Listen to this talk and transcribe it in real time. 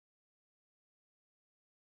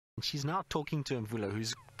She's now talking to Mvula,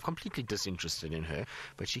 who's completely disinterested in her,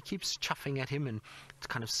 but she keeps chuffing at him and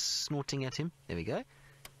kind of snorting at him. There we go.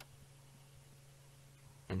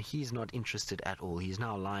 And he's not interested at all. He's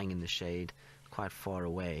now lying in the shade quite far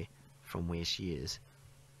away from where she is.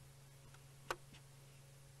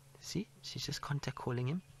 See? She's just contact calling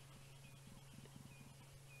him.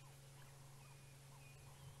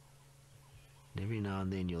 And every now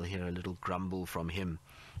and then you'll hear a little grumble from him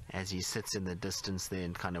as he sits in the distance there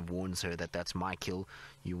and kind of warns her that that's my kill.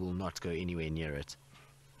 You will not go anywhere near it.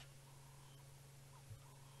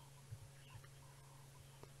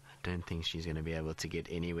 I don't think she's going to be able to get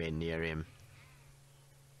anywhere near him.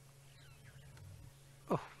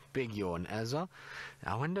 Oh, big yawn as well.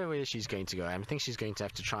 I wonder where she's going to go. I think she's going to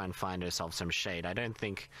have to try and find herself some shade. I don't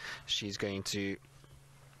think she's going to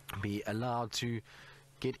be allowed to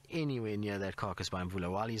get anywhere near that carcass by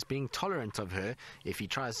Mvula. While he's being tolerant of her, if she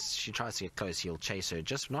tries to get close, he'll chase her.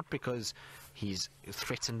 Just not because he's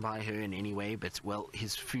threatened by her in any way, but, well,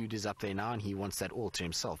 his food is up there now and he wants that all to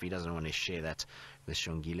himself. He doesn't want to share that with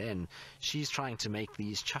Xongile. And she's trying to make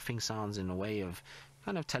these chuffing sounds in a way of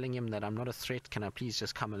kind of telling him that I'm not a threat. Can I please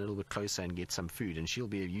just come a little bit closer and get some food? And she'll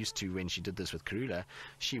be used to, when she did this with Karula,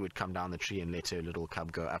 she would come down the tree and let her little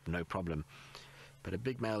cub go up, no problem. But a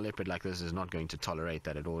big male leopard like this is not going to tolerate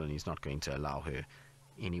that at all, and he's not going to allow her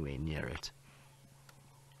anywhere near it.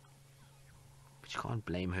 But you can't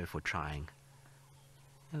blame her for trying.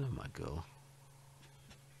 Hello, my girl.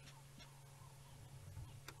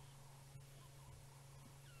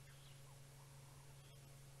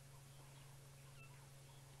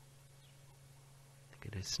 Look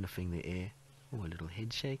at her sniffing the air. Oh, a little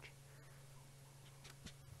head shake.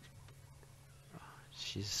 Oh,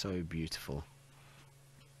 she's so beautiful.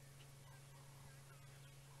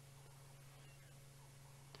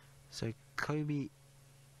 So Kobe,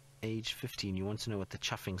 age 15, you want to know what the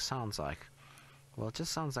chuffing sounds like? Well, it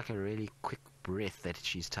just sounds like a really quick breath that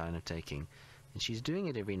she's kind of taking. And she's doing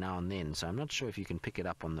it every now and then, so I'm not sure if you can pick it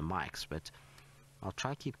up on the mics, but I'll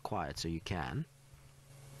try to keep quiet so you can.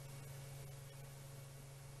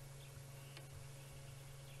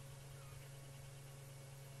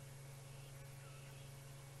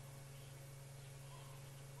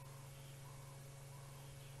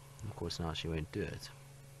 Of course, now she won't do it.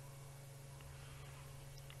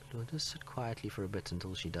 We'll just sit quietly for a bit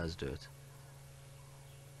until she does do it.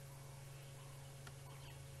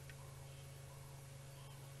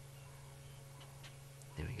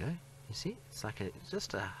 There we go. You see? It's like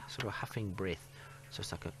just a sort of huffing breath. It's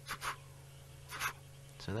just like a...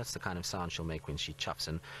 So that's the kind of sound she'll make when she chuffs.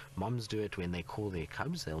 And moms do it when they call their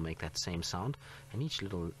cubs. They'll make that same sound. And each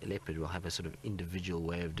little leopard will have a sort of individual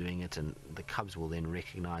way of doing it. And the cubs will then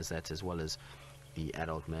recognize that as well as the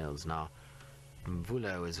adult males. Now,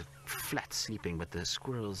 Mvula is flat sleeping, but the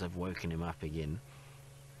squirrels have woken him up again.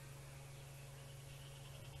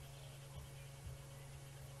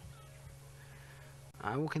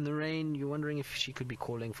 I walk in the rain. You're wondering if she could be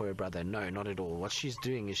calling for her brother. No, not at all. What she's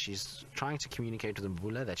doing is she's trying to communicate with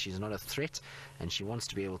Mvula that she's not a threat, and she wants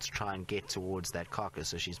to be able to try and get towards that carcass.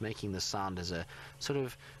 So she's making the sound as a sort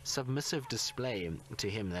of submissive display to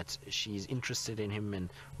him that she's interested in him and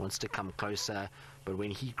wants to come closer. But when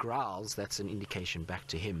he growls, that's an indication back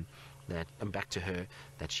to him that, and back to her,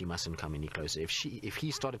 that she mustn't come any closer. If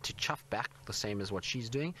he started to chuff back the same as what she's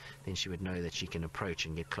doing, then she would know that she can approach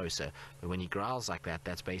and get closer. But when he growls like that,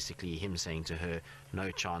 that's basically him saying to her,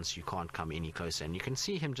 no chance, you can't come any closer. And you can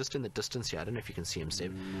see him just in the distance here. I don't know if you can see him,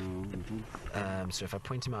 Seb. So if I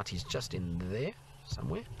point him out, he's just in there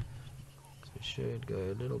somewhere. So it should go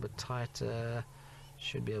a little bit tighter.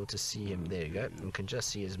 Should be able to see him. There you go. You can just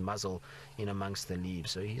see his muzzle in amongst the leaves.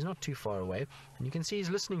 So he's not too far away. And you can see he's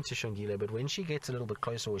listening to Xongile, but when she gets a little bit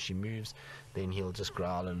closer or she moves, then he'll just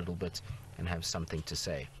growl a little bit and have something to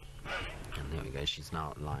say. And there we go. She's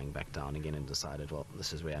now lying back down again and decided, well,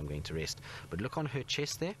 this is where I'm going to rest. But look on her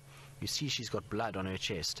chest there. You see she's got blood on her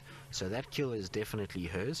chest. So that kill is definitely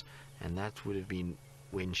hers. And that would have been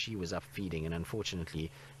when she was up feeding. And unfortunately,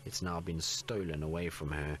 it's now been stolen away from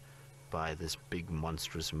her by this big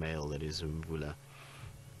monstrous male that is Mvula.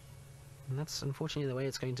 And that's unfortunately the way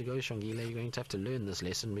it's going to go, Xongile. You're going to have to learn this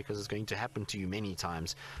lesson because it's going to happen to you many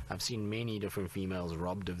times. I've seen many different females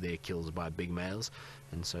robbed of their kills by big males,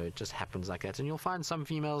 and so it just happens like that. And you'll find some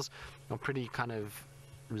females are pretty kind of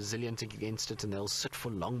resilient against it, and they'll sit for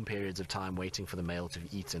long periods of time waiting for the male to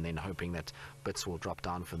eat and then hoping that bits will drop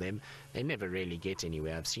down for them. They never really get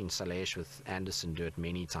anywhere. I've seen Salesh with Anderson do it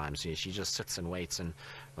many times. Yeah, she just sits and waits, and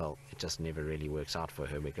well, it just never really works out for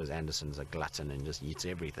her because Anderson's a glutton and just eats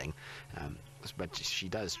everything. but she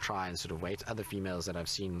does try and sort of wait. Other females that I've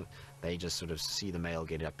seen, they just sort of see the male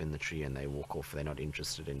get up in the tree and they walk off. They're not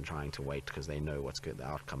interested in trying to wait because they know what's good, the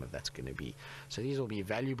outcome of that's going to be. So these will be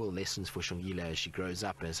valuable lessons for Xongile as she grows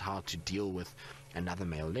up, as how to deal with another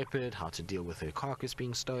male leopard, how to deal with her carcass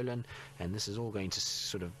being stolen, and this is all going to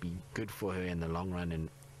sort of be good for her in the long run. And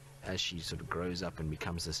as she sort of grows up and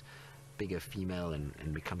becomes this bigger female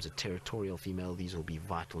and becomes a territorial female, these will be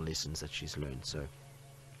vital lessons that she's learned. So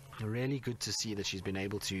really good to see that she's been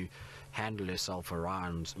able to handle herself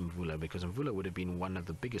around Mvula, because Mvula would have been one of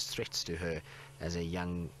the biggest threats to her as a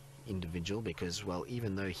young individual, because, well,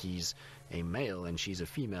 even though he's a male and she's a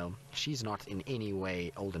female, she's not in any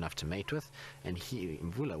way old enough to mate with, and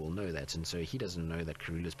Mvula will know that, and so he doesn't know that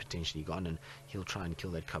Karula's potentially gone, and he'll try and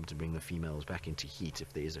kill that cub to bring the females back into heat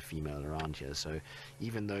if there is a female around here. So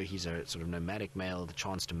even though he's a sort of nomadic male, the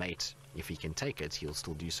chance to mate, if he can take it, he'll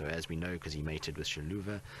still do so, as we know, because he mated with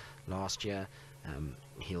Shaluva last year.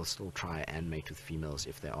 He'll still try and mate with females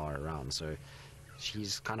if they are around. So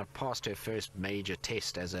she's kind of passed her first major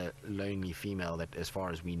test as a lonely female, that as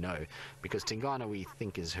far as we know, because Tingana we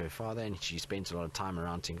think is her father, and she spent a lot of time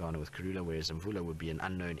around Tingana with Karula, whereas Mvula would be an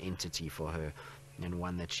unknown entity for her, and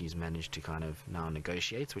one that she's managed to kind of now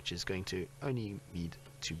negotiate, which is going to only lead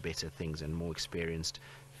to better things and more experienced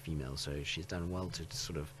females. So she's done well to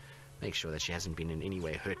sort of make sure that she hasn't been in any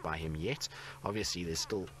way hurt by him yet. Obviously there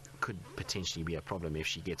still could potentially be a problem if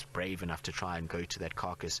she gets brave enough to try and go to that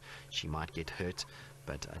carcass. She might get hurt,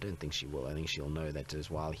 but I don't think she will. I think she'll know that as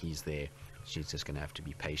while he's there, she's just going to have to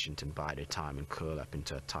be patient and bide her time and curl up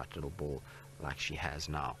into a tight little ball like she has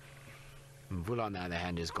now. Mvula, on the other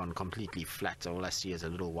hand, has gone completely flat. All I see is a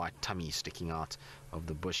little white tummy sticking out of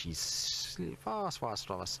the bush. He's fast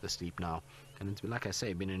asleep now. And it's, like I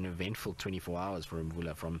say, been an eventful 24 hours for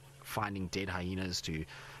Mvula, from finding dead hyenas to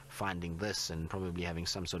finding this and probably having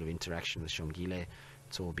some sort of interaction with Xongile.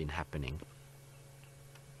 It's all been happening.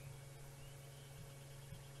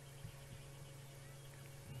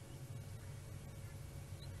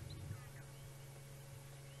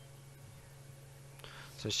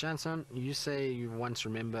 So Shansan, you say you once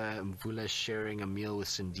remember Mvula sharing a meal with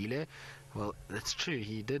Xongile. Well, that's true,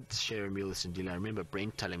 he did share a meal with Xongile. I remember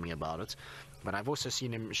Brent telling me about it. But I've also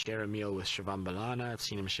seen him share a meal with Shivambalana. I've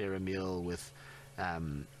seen him share a meal with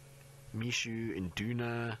Mishu and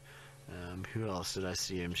Duna. Who else did I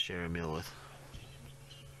see him share a meal with?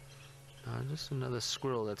 Just another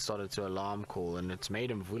squirrel that started to alarm call, and it's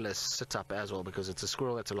made Mvula sit up as well, because it's a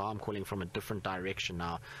squirrel that's alarm calling from a different direction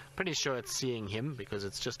now. Pretty sure it's seeing him because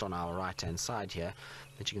it's just on our right hand side here.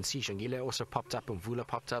 But you can see Xongile also popped up, and Mvula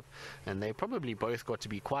popped up, and they probably both got to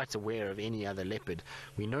be quite aware of any other leopard.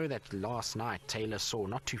 We know that last night Taylor saw,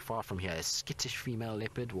 not too far from here, a skittish female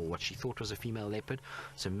leopard, or what she thought was a female leopard.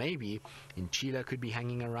 So maybe Xongile could be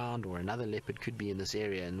hanging around, or another leopard could be in this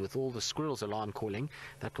area, and with all the squirrels alarm calling,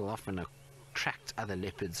 that will often attract other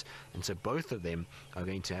leopards, and so both of them are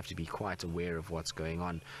going to have to be quite aware of what's going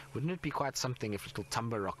on. Wouldn't it be quite something if little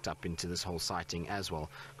Tumba rocked up into this whole sighting as well,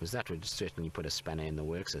 because that would certainly put a spanner in the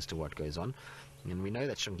works as to what goes on. And we know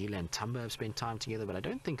that Xongile and Tumba have spent time together, but I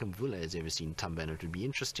don't think Mvula has ever seen Tumba, and it would be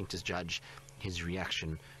interesting to judge his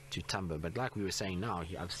reaction to Tumba. But like we were saying now,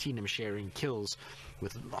 I've seen him sharing kills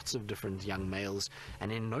with lots of different young males,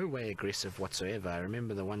 and in no way aggressive whatsoever. I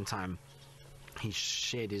remember the one time he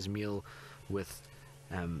shared his meal with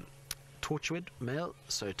Torchwood male.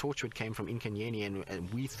 So Torchwood came from Inkanyeni,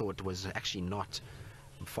 and we thought was actually not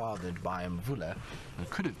fathered by Mvula. It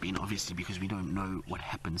could have been, obviously, because we don't know what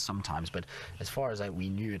happens sometimes, but as far as we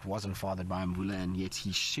knew, it wasn't fathered by Mvula, and yet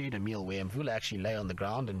he shared a meal where Mvula actually lay on the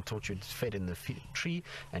ground and Torchwood fed in the tree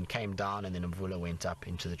and came down, and then Mvula went up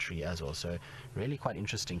into the tree as well. So really quite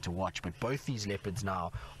interesting to watch. But both these leopards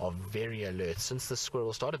now are very alert. Since the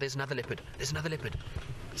squirrel started, there's another leopard.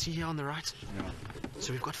 See here on the right? Yeah.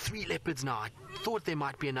 So we've got 3 leopards now. I thought there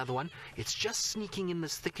might be another one. It's just sneaking in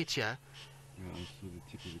this thicket here. Yeah, I saw the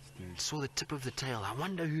tip of its tail. Saw the tip of the tail. I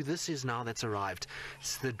wonder who this is now that's arrived.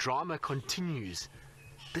 So the drama continues.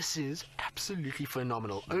 This is absolutely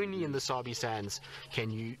phenomenal. Only in the Sabi Sands can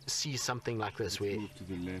you see something like this. Let's move to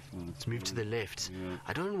the left now. Let's move to the left. Yeah.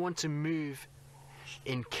 I don't want to move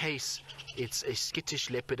in case it's a skittish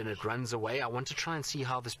leopard and it runs away. I want to try and see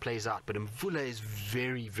how this plays out. But Mvula is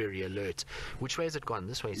very, very alert. Which way has it gone?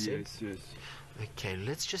 This way, Sid? Yes. Okay,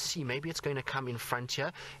 let's just see. Maybe it's going to come in front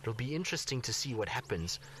here. It'll be interesting to see what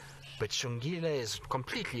happens. But Xongile is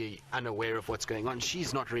completely unaware of what's going on.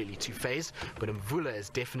 She's not really too phased, but Mvula has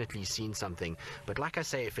definitely seen something. But like I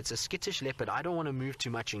say, if it's a skittish leopard, I don't want to move too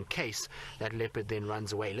much in case that leopard then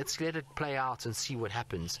runs away. Let's let it play out and see what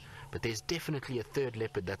happens. But there's definitely a third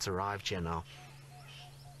leopard that's arrived here now.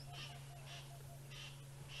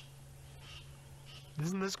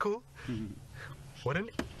 Isn't this cool? What an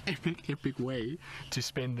epic way to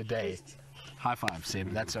spend the day. High five,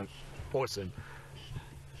 Seb. That's awesome.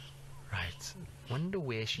 Right. Wonder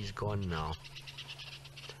where she's gone now.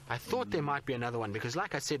 I thought there might be another one because,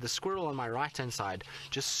 like I said, the squirrel on my right-hand side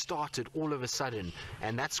just started all of a sudden,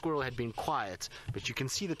 and that squirrel had been quiet. But you can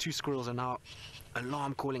see the two squirrels are now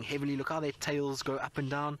alarm calling heavily. Look how their tails go up and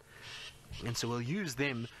down. And so we'll use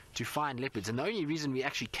them to find leopards. And the only reason we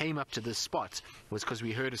actually came up to this spot was because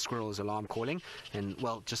we heard a squirrel's alarm calling. And,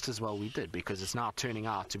 well, just as well we did, because it's now turning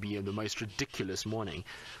out to be the most ridiculous morning.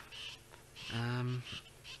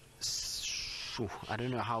 I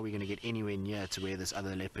don't know how we're going to get anywhere near to where this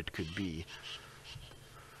other leopard could be.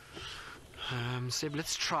 Seb,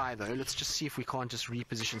 let's try though. Let's just see if we can't just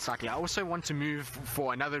reposition slightly. I also want to move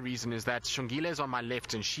for another reason, is that Xongile is on my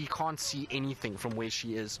left and she can't see anything from where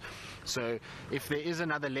she is. So if there is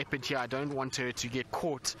another leopard here, I don't want her to get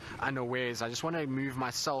caught unawares. I just want to move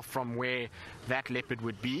myself from where that leopard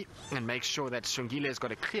would be and make sure that Xongile has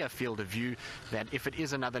got a clear field of view, that if it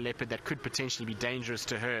is another leopard that could potentially be dangerous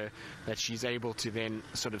to her, that she's able to then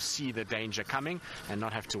sort of see the danger coming and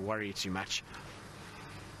not have to worry too much.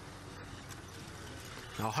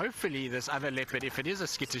 Now hopefully this other leopard, if it is a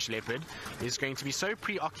skittish leopard, is going to be so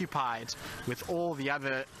preoccupied with all the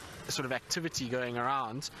other sort of activity going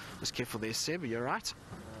around. Just careful there, Seb, you're right.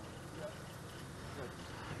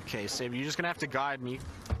 Okay, Seb, you're just going to have to guide me.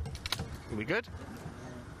 Are we good?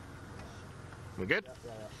 We're good?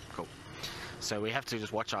 Cool. So we have to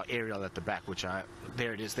just watch our aerial at the back,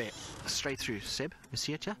 there it is there. Straight through, Seb, you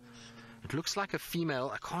see it, yeah? It looks like a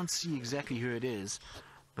female. I can't see exactly who it is,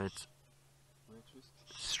 but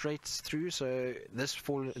straight through. So this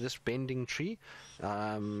bending tree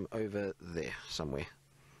over there somewhere.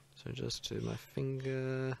 So just to my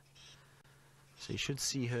finger. So you should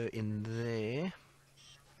see her in there.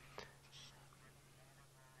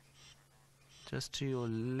 Just to your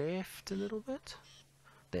left a little bit.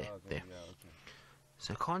 There, okay, there. Yeah, okay.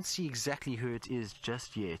 So I can't see exactly who it is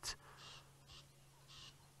just yet.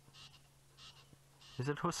 Is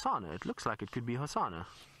it Hosanna? It looks like it could be Hosanna.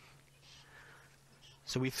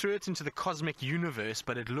 So we threw it into the cosmic universe,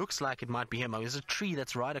 but it looks like it might be him. There's a tree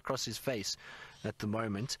that's right across his face at the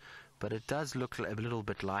moment, but it does look a little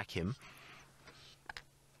bit like him.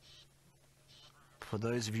 For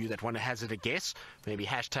those of you that want to hazard a guess, maybe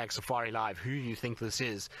hashtag Safari Live, who you think this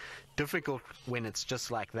is. Difficult when it's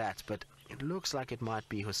just like that, but it looks like it might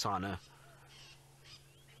be Hosanna.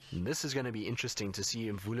 And this is going to be interesting to see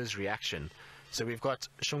Mvula's reaction. So we've got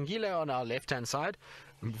Xongile on our left-hand side,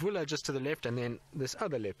 Mvula just to the left, and then this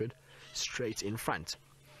other leopard straight in front.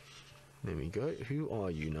 There we go. Who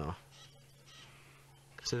are you now?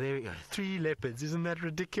 So there we go. 3 leopards. Isn't that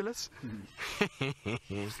ridiculous?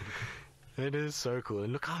 It is so cool.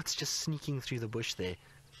 And look how it's just sneaking through the bush there.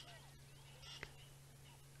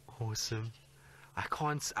 Awesome.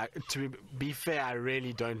 To be fair, I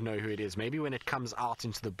really don't know who it is. Maybe when it comes out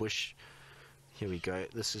into the bush. Here we go.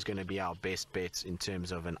 This is going to be our best bet in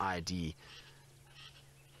terms of an ID.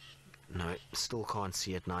 No, still can't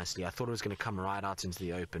see it nicely. I thought it was going to come right out into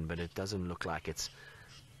the open, but it doesn't look like it's...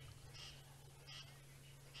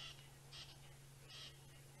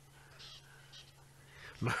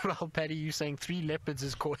 Mobile Paddy, you saying 3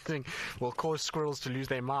 leopards will cause squirrels to lose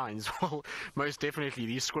their minds. Well, most definitely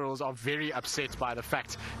these squirrels are very upset by the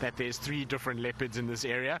fact that there's 3 different leopards in this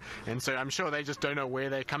area, and so I'm sure they just don't know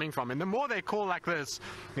where they're coming from. And the more they call like this,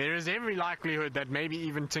 there is every likelihood that maybe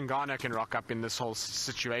even Tingana can rock up in this whole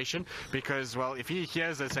situation, because, well, if he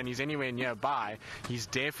hears this and he's anywhere nearby, he's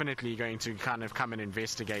definitely going to kind of come and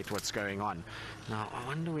investigate what's going on. Now, I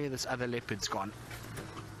wonder where this other leopard's gone.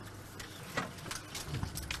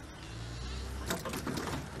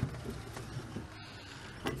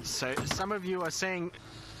 So some of you are saying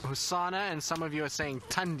Hosanna and some of you are saying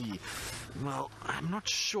Tundi. Well, I'm not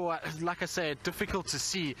sure. Like I said, difficult to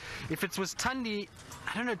see. If it was Tundi,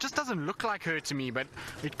 I don't know, it just doesn't look like her to me, but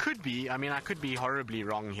it could be. I mean, I could be horribly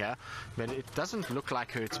wrong here, but it doesn't look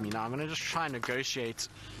like her to me. Now, I'm going to just try and negotiate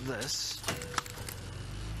this.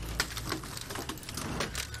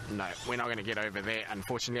 No, we're not going to get over there,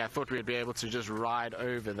 unfortunately. I thought we'd be able to just ride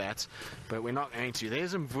over that, but we're not going to.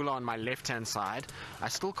 There's Mvula on my left-hand side. I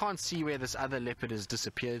still can't see where this other leopard has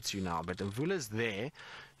disappeared to now, but Mvula's there,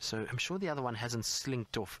 so I'm sure the other one hasn't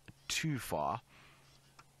slinked off too far.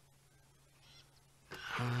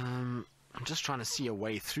 I'm just trying to see a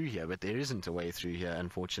way through here, but there isn't a way through here,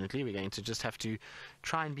 unfortunately. We're going to just have to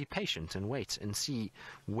try and be patient and wait and see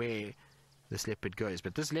where this leopard goes.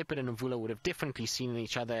 But this leopard and Mvula would have definitely seen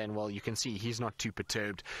each other, and well, you can see he's not too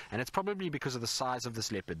perturbed, and it's probably because of the size of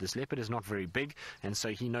this leopard. This leopard is not very big, and so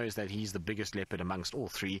he knows that he's the biggest leopard amongst all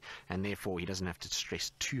three, and therefore he doesn't have to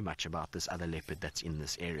stress too much about this other leopard that's in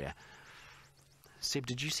this area. Seb,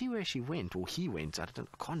 did you see where she went, or he went? I can't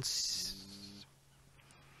Looks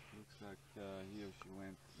like he or she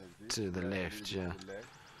went like this. to the left, To yeah. the left.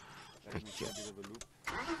 Like Okay. a bit of a loop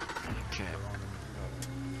Okay. around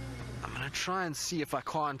the I'm going to try and see if I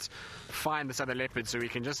can't find this other leopard so we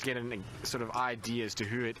can just get a sort of idea as to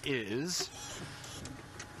who it is.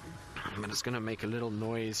 I'm just going to make a little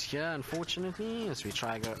noise here, unfortunately, as we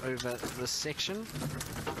try to go over this section.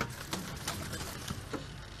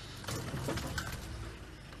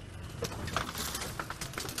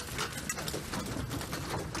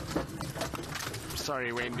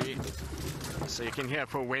 Sorry, Wendy. So you can hear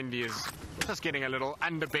poor Wendy is just getting a little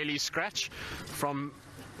underbelly scratch from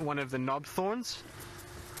one of the knob thorns.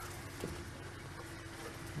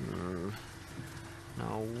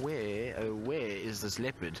 Now where is this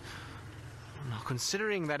leopard? Now,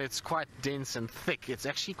 considering that it's quite dense and thick, it's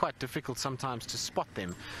actually quite difficult sometimes to spot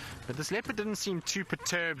them. But this leopard didn't seem too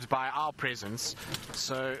perturbed by our presence,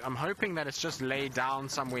 so I'm hoping that it's just laid down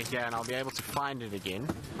somewhere here and I'll be able to find it again.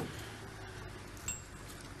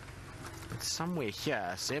 It's somewhere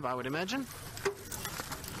here, Seb, I would imagine.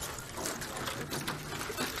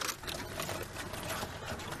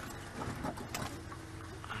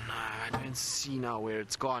 I don't see now where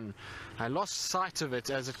it's gone. I lost sight of it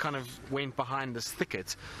as it kind of went behind this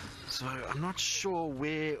thicket, so I'm not sure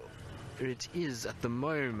where it is at the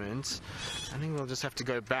moment. I think we'll just have to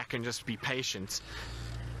go back and just be patient.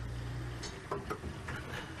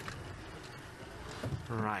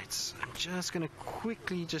 Right, I'm just going to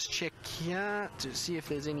quickly just check here to see if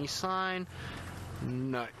there's any sign.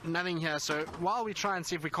 No, nothing here. So while we try and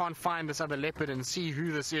see if we can't find this other leopard and see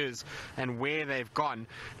who this is and where they've gone,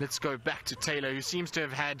 let's go back to Taylor, who seems to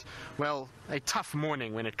have had, well, a tough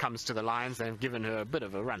morning when it comes to the lions. They've given her a bit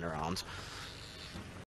of a runaround.